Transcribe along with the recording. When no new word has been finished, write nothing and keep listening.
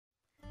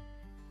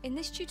In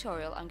this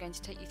tutorial I'm going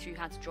to take you through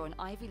how to draw an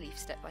ivy leaf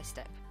step by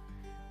step.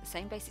 The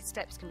same basic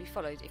steps can be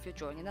followed if you're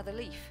drawing another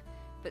leaf,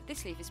 but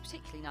this leaf is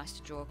particularly nice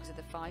to draw because of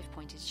the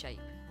 5-pointed shape.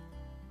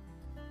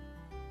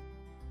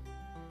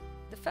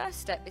 The first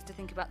step is to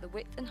think about the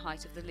width and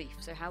height of the leaf,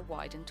 so how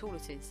wide and tall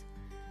it is.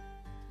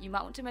 You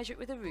might want to measure it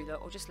with a ruler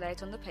or just lay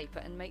it on the paper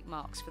and make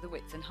marks for the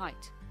width and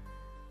height.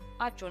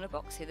 I've drawn a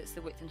box here that's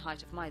the width and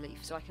height of my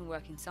leaf, so I can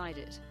work inside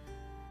it.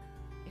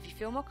 If you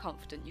feel more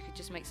confident, you could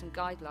just make some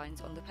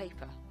guidelines on the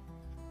paper.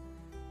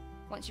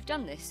 Once you've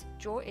done this,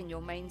 draw in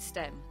your main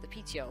stem, the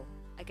petiole.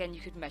 Again, you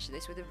could measure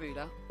this with a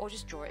ruler or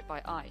just draw it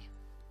by eye.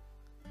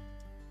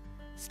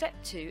 Step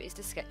 2 is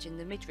to sketch in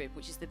the midrib,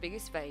 which is the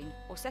biggest vein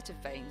or set of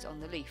veins on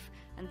the leaf,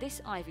 and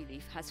this ivy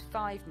leaf has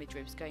 5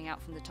 midribs going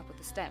out from the top of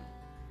the stem.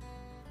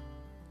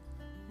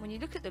 When you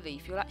look at the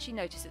leaf, you'll actually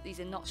notice that these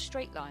are not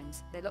straight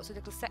lines, they're lots of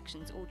little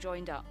sections all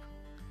joined up.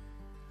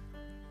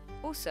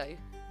 Also,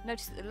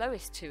 notice that the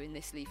lowest 2 in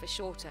this leaf are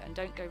shorter and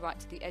don't go right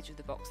to the edge of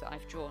the box that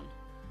I've drawn.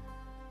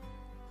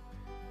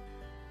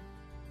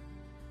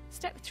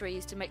 Step 3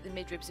 is to make the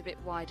midribs a bit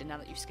wider now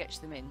that you've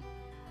sketched them in.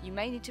 You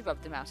may need to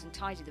rub them out and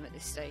tidy them at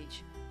this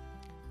stage.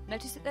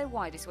 Notice that they're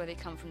widest where they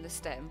come from the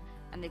stem,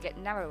 and they get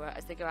narrower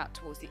as they go out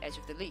towards the edge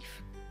of the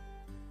leaf.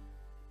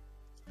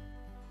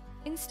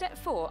 In step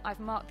 4, I've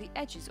marked the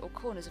edges or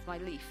corners of my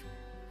leaf.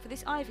 For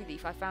this ivy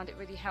leaf, I found it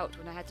really helped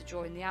when I had to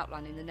draw in the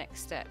outline in the next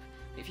step,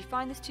 but if you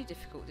find this too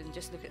difficult, then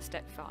just look at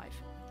step 5.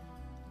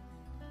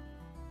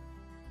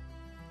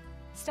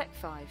 Step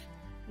 5.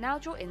 Now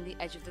draw in the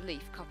edge of the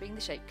leaf, copying the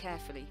shape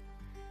carefully.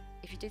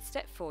 If you did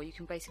step 4, you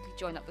can basically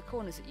join up the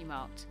corners that you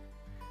marked.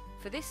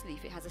 For this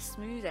leaf, it has a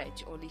smooth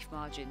edge or leaf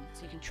margin,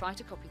 so you can try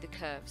to copy the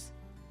curves.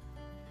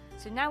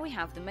 So now we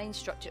have the main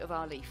structure of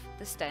our leaf,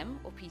 the stem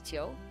or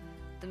petiole,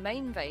 the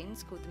main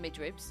veins called the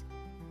midribs,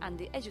 and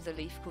the edge of the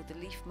leaf called the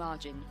leaf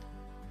margin.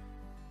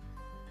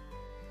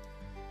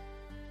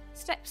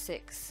 Step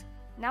 6.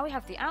 Now we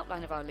have the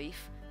outline of our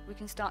leaf, we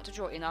can start to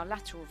draw in our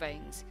lateral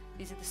veins.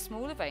 These are the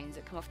smaller veins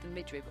that come off the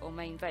midrib or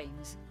main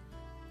veins.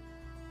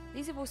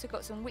 These have also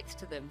got some width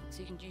to them, so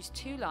you can use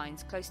 2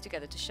 lines close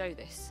together to show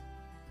this.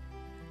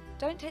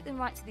 Don't take them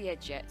right to the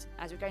edge yet,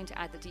 as we're going to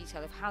add the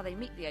detail of how they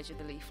meet the edge of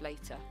the leaf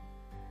later.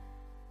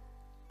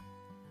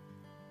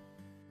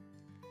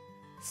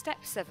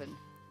 Step 7.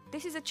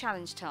 This is a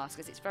challenge task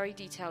as it's very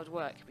detailed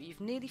work, but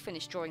you've nearly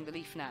finished drawing the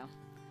leaf now.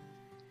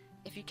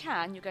 If you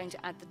can, you're going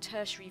to add the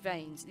tertiary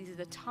veins. These are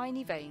the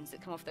tiny veins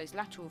that come off those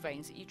lateral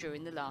veins that you drew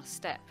in the last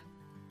step.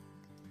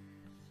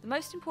 The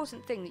most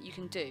important thing that you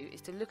can do is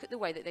to look at the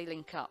way that they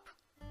link up.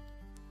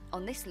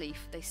 On this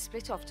leaf, they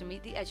split off to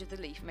meet the edge of the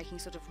leaf, making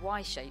sort of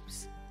Y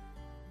shapes.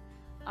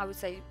 I would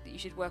say that you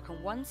should work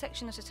on one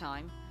section at a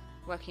time,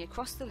 working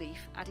across the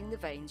leaf, adding the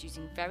veins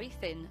using very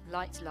thin,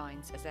 light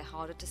lines as they're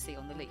harder to see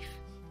on the leaf.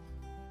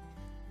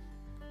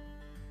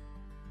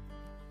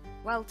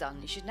 Well done,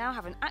 you should now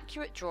have an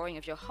accurate drawing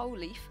of your whole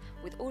leaf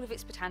with all of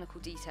its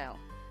botanical detail.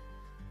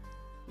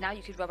 Now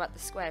you could rub out the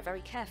square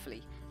very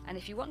carefully, and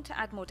if you want to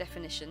add more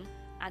definition,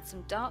 add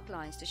some dark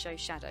lines to show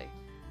shadow,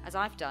 as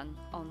I've done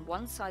on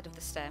one side of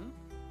the stem,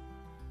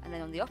 and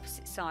then on the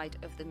opposite side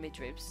of the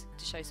midribs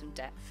to show some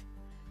depth,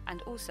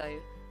 and also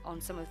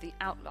on some of the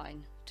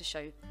outline to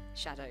show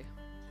shadow.